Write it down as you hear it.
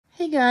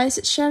Hey guys,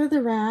 it's Shadow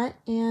the Rat,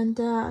 and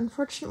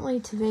unfortunately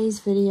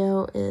today's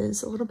video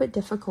is a little bit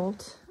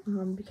difficult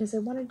because I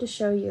wanted to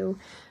show you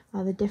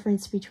the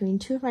difference between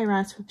two of my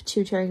rats with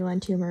pituitary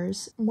gland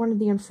tumors. One of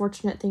the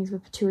unfortunate things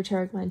with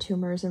pituitary gland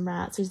tumors in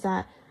rats is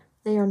that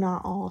they are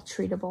not all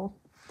treatable.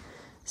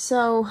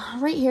 So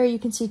right here you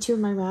can see two of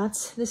my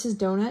rats. This is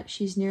Donut.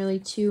 She's nearly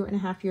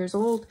 2.5 years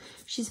old.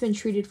 She's been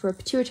treated for a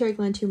pituitary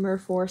gland tumor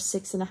for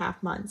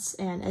 6.5 months.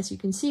 And as you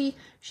can see,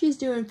 she's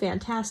doing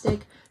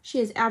fantastic. She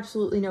has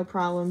absolutely no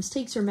problems,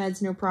 takes her meds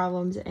no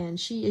problems, and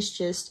she is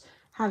just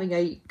having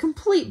a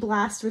complete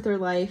blast with her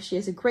life. She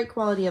has a great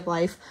quality of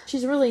life.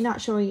 She's really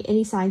not showing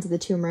any signs of the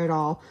tumor at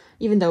all,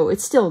 even though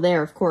it's still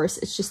there, of course.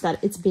 It's just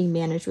that it's being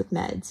managed with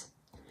meds.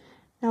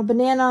 Now,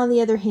 Banana, on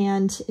the other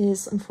hand,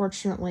 is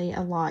unfortunately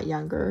a lot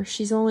younger.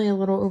 She's only a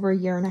little over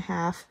 1.5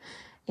 years,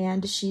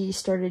 and she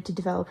started to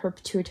develop her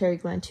pituitary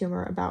gland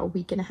tumor about 1.5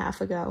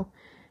 weeks ago,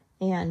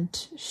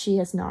 and she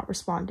has not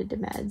responded to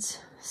meds.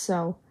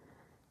 So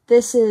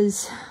this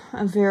is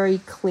a very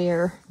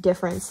clear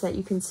difference that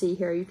you can see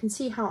here. You can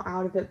see how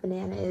out of it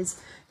Banana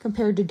is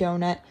compared to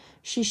Donut.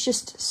 She's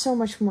just so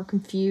much more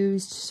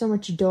confused, so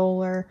much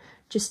duller,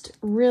 just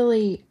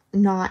really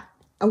not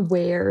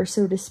aware,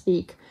 so to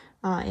speak.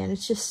 And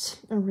it's just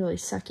a really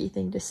sucky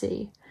thing to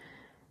see.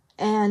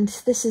 And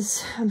this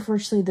is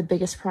unfortunately the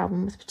biggest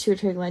problem with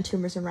pituitary gland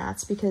tumors in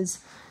rats, because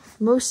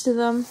most of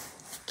them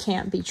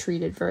can't be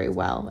treated very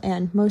well,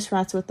 and most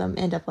rats with them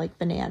end up like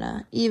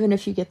Banana, even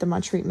if you get them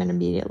on treatment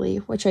immediately,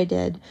 which I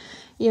did,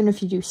 even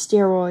if you do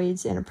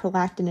steroids and a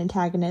prolactin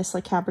antagonist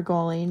like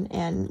cabergoline,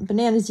 and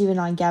Banana's even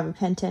on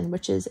gabapentin,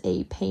 which is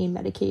a pain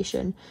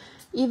medication.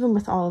 Even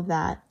with all of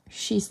that,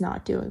 she's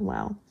not doing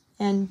well.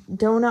 And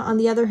Donut, on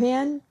the other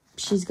hand,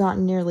 she's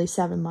gotten nearly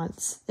 7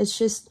 months. It's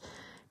just,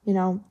 you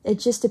know, it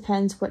just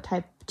depends what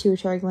type of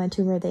pituitary gland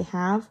tumor they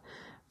have.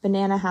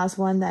 Banana has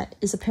one that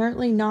is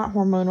apparently not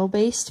hormonal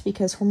based,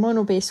 because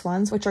hormonal based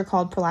ones, which are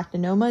called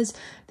prolactinomas,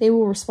 they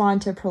will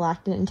respond to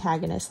prolactin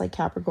antagonists like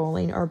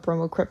cabergoline or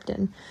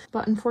bromocriptine.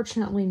 But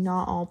unfortunately,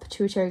 not all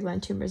pituitary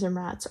gland tumors in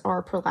rats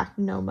are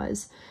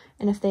prolactinomas.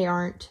 And if they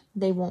aren't,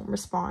 they won't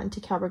respond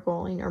to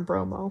cabergoline or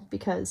bromo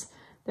because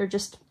they're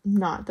just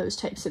not those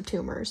types of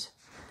tumors.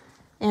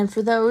 And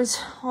for those,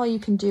 all you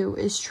can do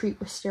is treat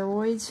with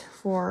steroids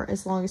for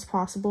as long as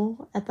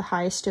possible, at the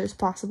highest dose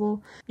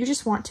possible. You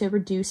just want to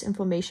reduce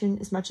inflammation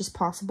as much as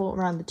possible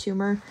around the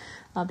tumor,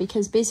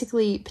 because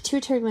basically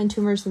pituitary gland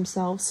tumors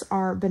themselves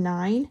are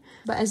benign,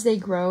 but as they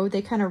grow,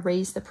 they kind of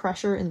raise the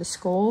pressure in the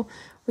skull,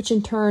 which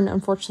in turn,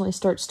 unfortunately,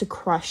 starts to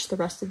crush the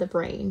rest of the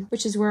brain,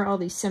 which is where all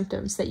these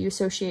symptoms that you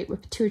associate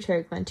with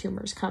pituitary gland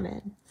tumors come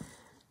in.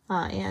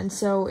 And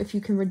so if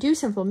you can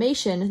reduce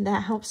inflammation,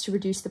 that helps to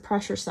reduce the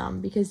pressure some,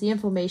 because the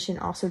inflammation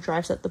also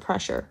drives up the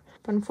pressure.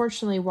 But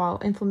unfortunately,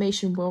 while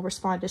inflammation will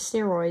respond to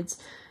steroids,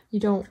 you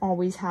don't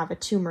always have a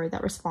tumor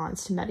that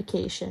responds to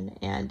medication.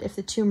 And if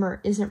the tumor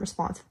isn't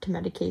responsive to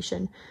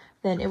medication,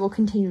 then it will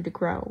continue to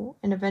grow.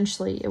 And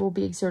eventually, it will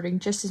be exerting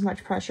just as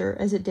much pressure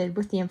as it did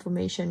with the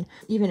inflammation,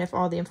 even if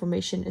all the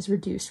inflammation is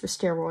reduced with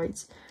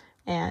steroids.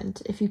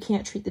 And if you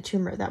can't treat the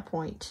tumor at that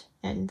point,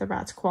 and the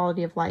rat's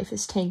quality of life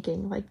is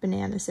tanking like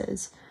Banana's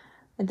is,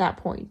 at that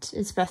point,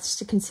 it's best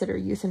to consider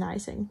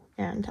euthanizing.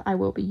 And I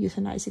will be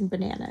euthanizing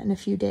Banana in a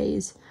few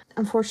days.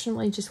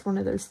 Unfortunately, just one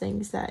of those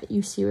things that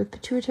you see with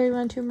pituitary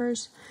gland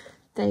tumors.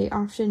 They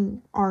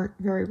often aren't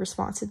very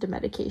responsive to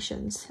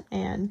medications,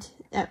 and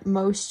at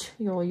most,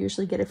 you'll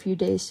usually get a few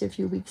days to a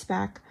few weeks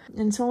back.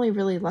 And it's only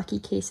really lucky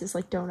cases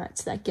like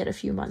Donuts that get a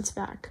few months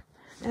back.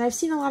 And I've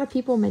seen a lot of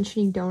people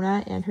mentioning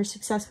Donut and her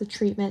success with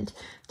treatment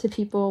to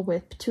people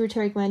with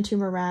pituitary gland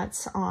tumor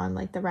rats on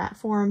like the rat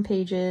forum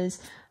pages,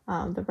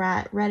 the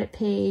rat Reddit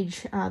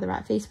page, the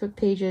rat Facebook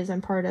pages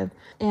I'm part of.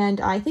 And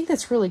I think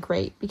that's really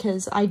great,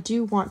 because I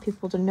do want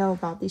people to know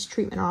about these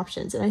treatment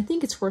options. And I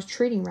think it's worth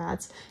treating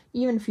rats,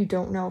 even if you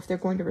don't know if they're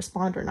going to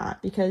respond or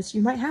not, because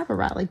you might have a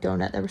rat like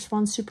Donut that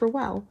responds super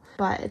well.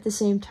 But at the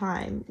same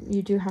time,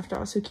 you do have to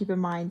also keep in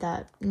mind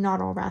that not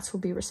all rats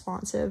will be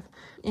responsive.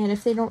 And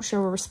if they don't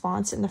show a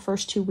response in the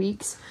first 2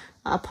 weeks,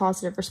 a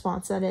positive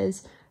response that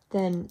is,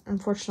 then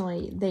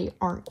unfortunately they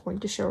aren't going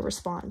to show a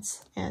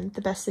response. And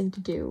the best thing to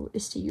do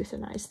is to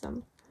euthanize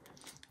them.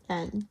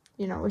 And,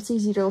 you know, it's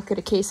easy to look at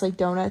a case like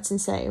Donuts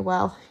and say,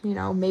 well, you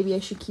know, maybe I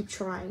should keep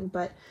trying.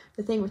 But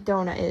the thing with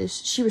Donut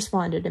is she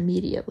responded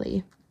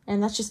immediately.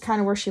 And that's just kind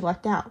of where she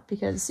lucked out,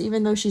 because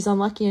even though she's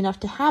unlucky enough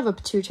to have a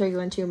pituitary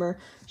gland tumor,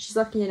 she's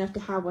lucky enough to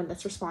have one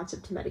that's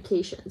responsive to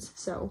medications.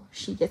 So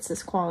she gets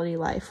this quality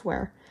life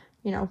where,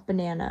 you know,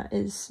 Banana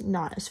is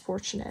not as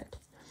fortunate.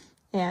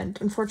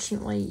 And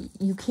unfortunately,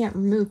 you can't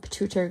remove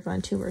pituitary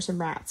gland tumors in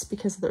rats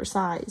because of their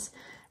size.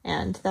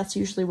 And that's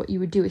usually what you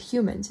would do with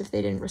humans if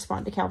they didn't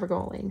respond to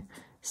cabergoline.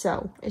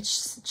 So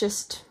it's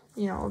just,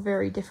 you know, a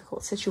very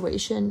difficult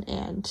situation.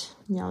 And,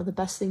 you know, the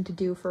best thing to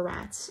do for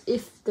rats,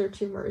 if their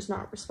tumor is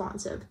not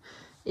responsive,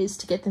 is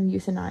to get them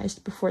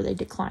euthanized before they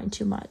decline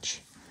too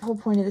much. The whole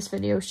point of this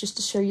video is just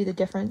to show you the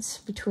difference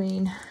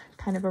between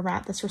kind of a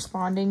rat that's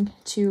responding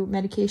to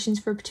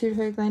medications for a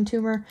pituitary gland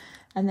tumor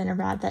and then a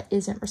rat that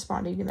isn't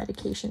responding to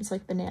medications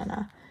like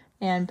Banana.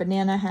 And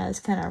Banana has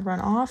kind of run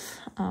off,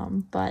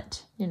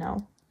 but, you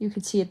know, you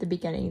could see at the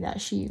beginning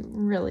that she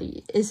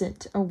really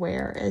isn't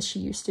aware as she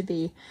used to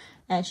be,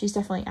 and she's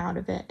definitely out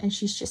of it, and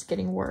she's just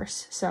getting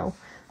worse. So,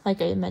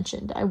 like I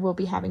mentioned, I will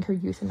be having her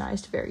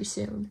euthanized very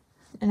soon.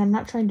 And I'm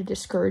not trying to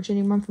discourage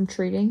anyone from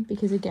treating,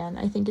 because again,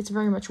 I think it's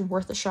very much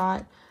worth a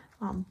shot.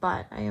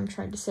 But I am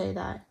trying to say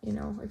that, you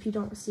know, if you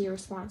don't see a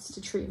response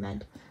to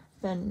treatment,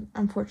 then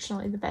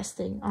unfortunately the best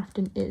thing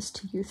often is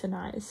to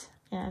euthanize.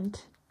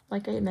 And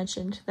like I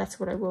mentioned, that's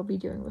what I will be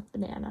doing with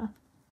Banana.